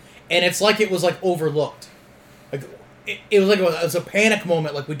 wild. And it's like it was like overlooked. Like it was a panic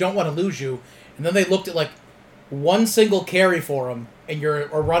moment. Like, we don't want to lose you. And then they looked at like one single carry for him, and you're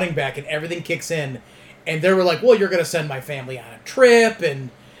a running back, and everything kicks in. And they were like, well, you're going to send my family on a trip, and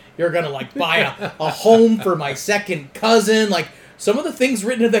you're going to like buy a home for my second cousin. Like, some of the things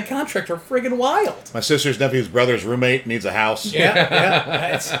written in that contract are friggin' wild. My sister's nephew's brother's roommate needs a house.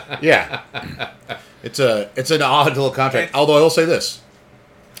 Yeah. It's an odd little contract. Although I will say this.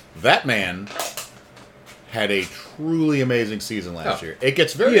 That man had a truly amazing season last year. It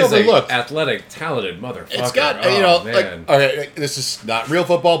gets very overlooked. Athletic, talented motherfucker. It's got, man. like, okay, this is not real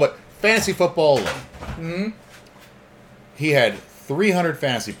football, but fantasy football alone. Mm-hmm. He had 300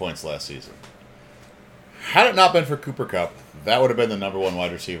 fantasy points last season. Had it not been for Cooper Kupp, that would have been the number one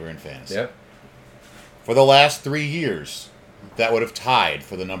wide receiver in fantasy. Yep. For the last 3 years, that would have tied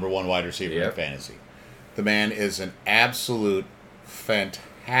for the number one wide receiver in fantasy. The man is an absolute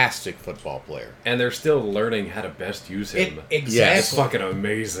fantastic football player. And they're still learning how to best use him. Exactly. It's fucking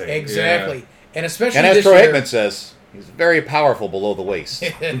amazing. Exactly. Yeah. And especially and as this Troy year, Aikman says, he's very powerful below the waist.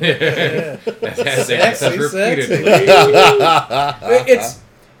 As Aikman says repeatedly. It's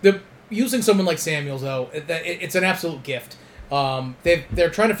using someone like Samuels, though. It's an absolute gift. They're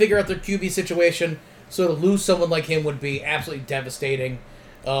trying to figure out their QB situation, so to lose someone like him would be absolutely devastating.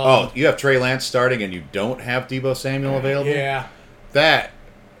 You have Trey Lance starting and you don't have Deebo Samuel available? Yeah. That'd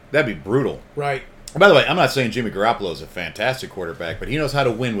be brutal. Right. And by the way, I'm not saying Jimmy Garoppolo is a fantastic quarterback, but he knows how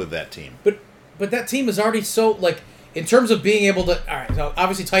to win with that team. But that team is already so, like, in terms of being able to... All right, so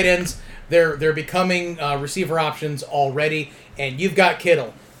obviously tight ends, they're becoming receiver options already, and you've got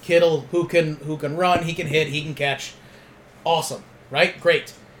Kittle. Kittle, who can run, he can hit, he can catch. Awesome, right?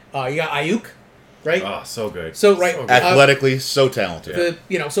 Great. You got Ayuk, right? Oh, so good. So right, So good. Athletically, so talented.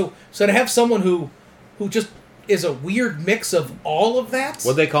 So to have someone who just is a weird mix of all of that.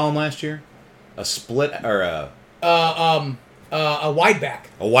 What'd they call him last year? A split or a wide back.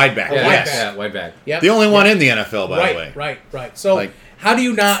 a wide back? Yeah, Yes. yeah, wide back. Yep. The only one in the NFL, by the way. Right. So Like- how do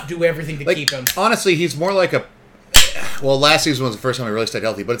you not do everything to Like, keep him? honestly, he's more like a. Well, last season was the first time he really stayed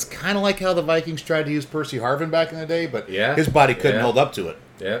healthy, but it's kind of like how the Vikings tried to use Percy Harvin back in the day, but his body couldn't hold up to it.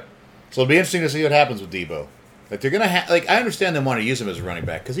 Yep. So it'll be interesting to see what happens with Debo. Like they're gonna I understand them want to use him as a running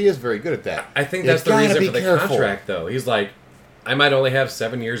back because he is very good at that. I think You that's the gotta reason be for the careful. contract, though. He's like, I might only have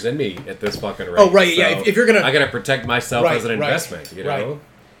 7 years in me at this fucking rate. Oh, right, yeah, so if you're gonna- I gotta protect myself Right, as an right, investment, you know? right.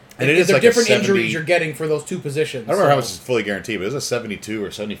 And it is they're like a different 70 injuries you're getting for those two positions. I don't remember how much is fully guaranteed, but it was a $72 or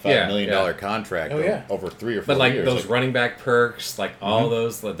 $75 million Yeah. contract Oh, yeah. over 3 or 4 But like years. those running back perks, like all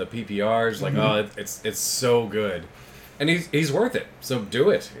those, like the PPRs, like it's so good, and he's worth it. So do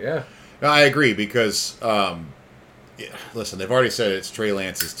it, yeah. No, I agree because, listen, they've already said it's Trey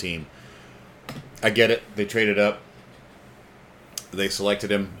Lance's team. I get it. They traded up. They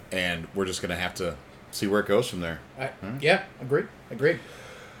selected him, and we're just going to have to see where it goes from there. Yeah, agreed.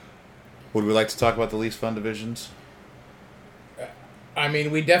 Would we like to talk about the least fun divisions? I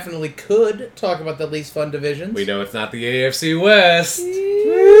mean, we definitely could talk about the least fun divisions. We know it's not the AFC West.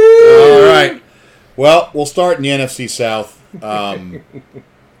 All right. Well, we'll start in the NFC South. I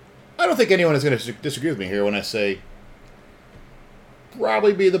don't think anyone is going to disagree with me here when I say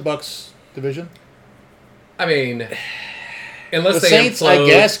probably be the Bucks division. I mean, unless The they Saints, implode. I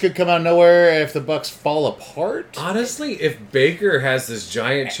guess, could come out of nowhere if the Bucks fall apart. Honestly, if Baker has this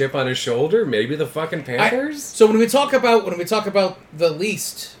giant chip on his shoulder, maybe the fucking Panthers. So when we talk about the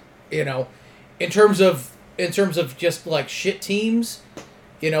least, in terms of just like shit teams,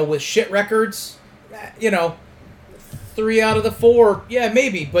 with shit records, 3 out of the 4, yeah,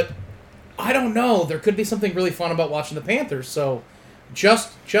 maybe, but I don't know. There could be something really fun about watching the Panthers. So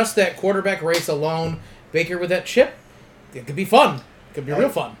just that quarterback race alone, Baker with that chip, it could be fun. It could be real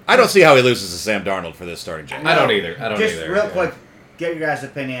fun. I don't see how he loses to Sam Darnold for this starting job. I don't either. Just real quick, get your guys'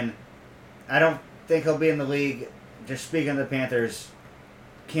 opinion. I don't think he'll be in the league. Just speaking of the Panthers,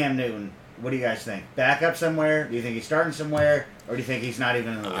 Cam Newton, what do you guys think? Back up somewhere? Do you think he's starting somewhere? Or do you think he's not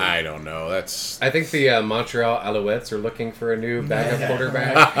even in the league? I don't know. I think the Montreal Alouettes are looking for a new backup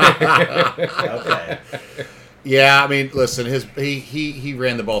quarterback. Okay. Yeah, I mean, listen, he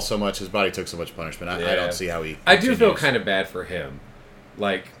ran the ball so much, his body took so much punishment. I don't see how he I do feel continues. kind of bad for him.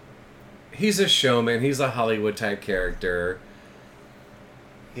 Like, he's a showman. He's a Hollywood-type character.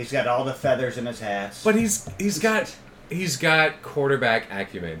 He's got all the feathers in his hats. But he's got quarterback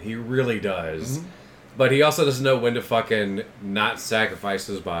acumen. He really does. Mm-hmm. But he also doesn't know when to fucking not sacrifice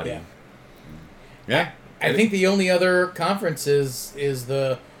his body. Yeah. I think the only other conference is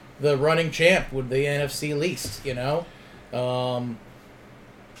the running champ with the NFC least, you know?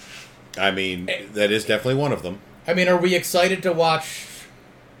 I mean, that is definitely one of them. I mean, are we excited to watch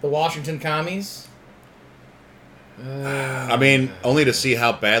the Washington Commies? I mean, only to see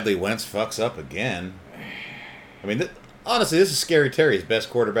how badly Wentz fucks up again. I mean, honestly, this is Scary Terry's best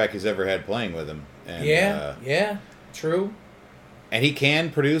quarterback he's ever had playing with him. And, yeah, true. And he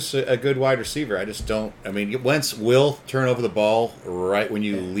can produce a good wide receiver. I just don't. I mean, Wentz will turn over the ball right when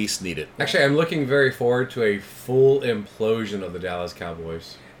you least need it. Actually, I'm looking very forward to a full implosion of the Dallas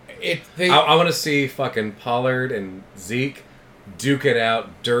Cowboys. I want to see fucking Pollard and Zeke duke it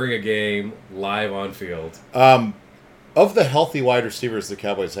out during a game live on field. Of the healthy wide receivers the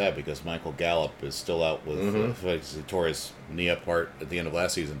Cowboys have, because Michael Gallup is still out with he tore his knee apart at the end of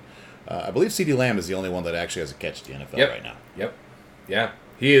last season, I believe CeeDee Lamb is the only one that actually has a catch at the NFL right now. Yep. Yeah.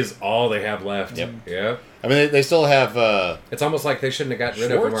 He is all they have left. Yep. Yeah. I mean, they still have... it's almost like they shouldn't have gotten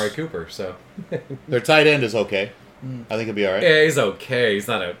rid of Amari Cooper, so... Their tight end is okay. I think he'll be all right. Yeah, he's okay. He's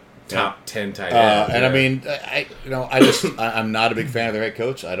not a top 10 tight end. And I mean, I'm not a big fan of their head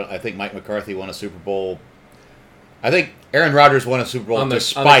coach. I think Mike McCarthy won a Super Bowl. I think Aaron Rodgers won a Super Bowl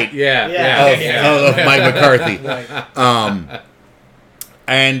despite of Mike McCarthy.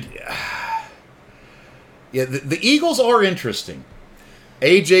 And the Eagles are interesting.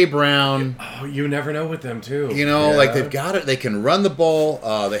 A.J. Brown. Oh, you never know with them, too. You know, like they've got it. They can run the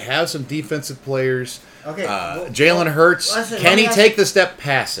ball. They have some defensive players. Okay. Jalen Hurts. Can he take the step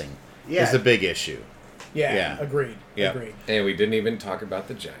passing? Yeah. Is the big issue. Yeah. Agreed. Yeah. Agreed. And we didn't even talk about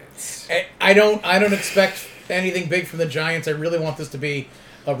the Giants. I don't expect anything big from the Giants. I really want this to be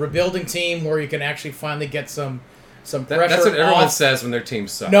a rebuilding team where you can actually finally get some pressure. That's what everyone off. says when their team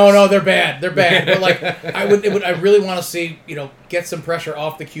sucks. No, they're bad. They're bad. But like, I really want to see get some pressure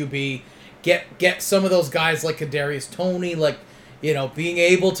off the QB, get some of those guys like Kadarius Toney, like being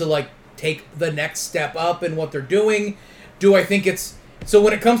able to like take the next step up in what they're doing. Do I think it's so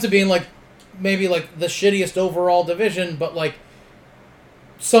when it comes to being like maybe like the shittiest overall division, but like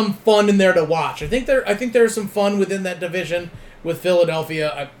some fun in there to watch. I think there's some fun within that division with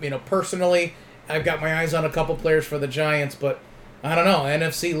Philadelphia. Personally, I've got my eyes on a couple players for the Giants, but I don't know.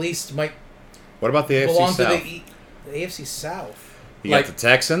 NFC least might. What about the AFC belong South? To the AFC South. You got the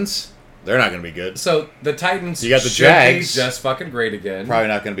Texans. They're not going to be good. So the Titans. You got the should Jags. Be just fucking great again. Probably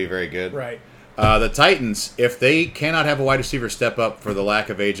not going to be very good. Right. The Titans, if they cannot have a wide receiver step up for the lack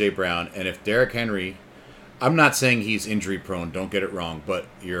of A.J. Brown, and if Derrick Henry, I'm not saying he's injury prone, don't get it wrong, but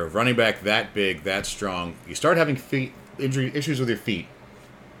you're a running back that big, that strong, you start having injury issues with your feet,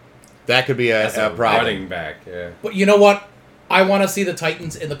 that could be a problem. Running back, yeah. But you know what? I want to see the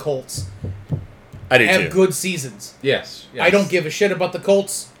Titans and the Colts I do have too. good seasons. Yes. I don't give a shit about the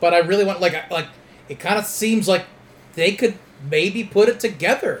Colts, but I really want like it kind of seems like they could maybe put it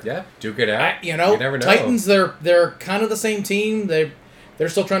together. Yeah, duke it out. You never know. Titans, they're kind of the same team. They're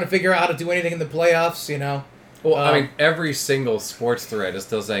still trying to figure out how to do anything in the playoffs. Well, I mean, every single sports thread is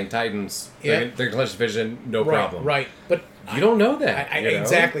still saying Titans. They're clutch division, no problem. Right, but you don't know that.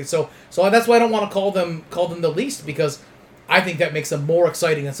 Exactly. So that's why I don't want to call them the least, because I think that makes them more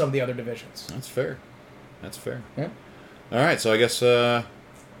exciting than some of the other divisions. That's fair. Yeah. All right, so I guess we're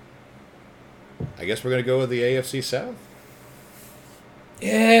going to go with the AFC South.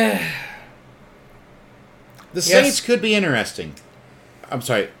 Yeah. The Saints could be interesting. I'm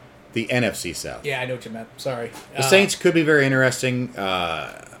sorry, the NFC South. Yeah, I know what you meant. Sorry. The Saints could be very interesting.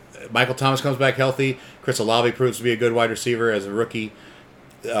 Michael Thomas comes back healthy. Chris Olave proves to be a good wide receiver as a rookie.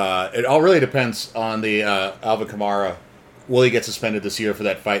 It all really depends on the Alvin Kamara. Will he get suspended this year for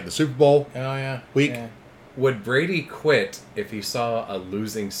that fight in the Super Bowl week? Yeah. Would Brady quit if he saw a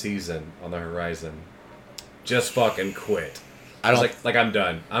losing season on the horizon? just fucking quit. I don't like I'm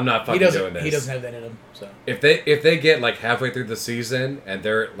done. I'm not fucking doing this. He doesn't have that in him. So if they get like halfway through the season and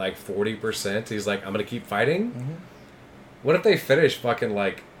they're at like 40%, he's like, I'm gonna keep fighting. Mm-hmm. What if they finish fucking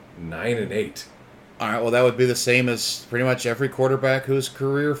like 9-8? All right, well, that would be the same as pretty much every quarterback whose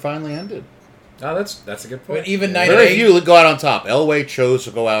career finally ended. Oh, that's a good point. But even 9-8, Very few go out on top. Elway chose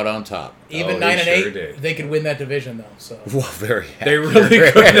to go out on top. even Oh, 9-8, they sure did. they could win that division though. So Well, very happy. They really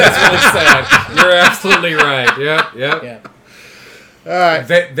could. That's really sad. You're absolutely right. Yep. yeah, All right.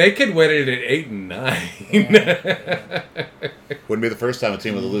 They could win it at 8-9. Wouldn't be the first time a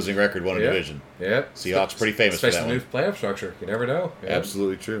team with a losing record won a Yep. division. Yep. Seahawks pretty famous for Especially that the new playoff structure. You never know. Yep.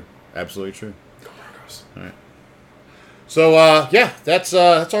 Absolutely true. Absolutely true. All right. So that's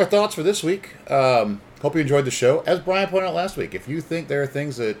our thoughts for this week. Hope you enjoyed the show. As Brian pointed out last week, if you think there are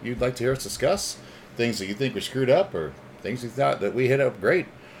things that you'd like to hear us discuss, things that you think we screwed up, or things you thought that we hit up great,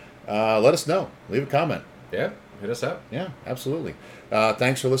 let us know. Leave a comment. Yeah. Hit us up. Yeah, absolutely.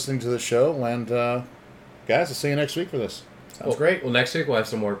 Thanks for listening to the show, and guys, I'll see you next week for this. sounds great. Well, next week we'll have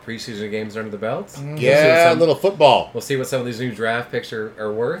some more preseason games under the belt. Yeah, a little football. We'll see what some of these new draft picks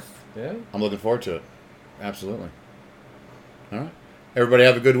are worth. Yeah. I'm looking forward to it. Absolutely. All right. Everybody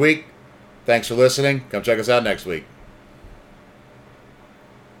have a good week. Thanks for listening. Come check us out next week.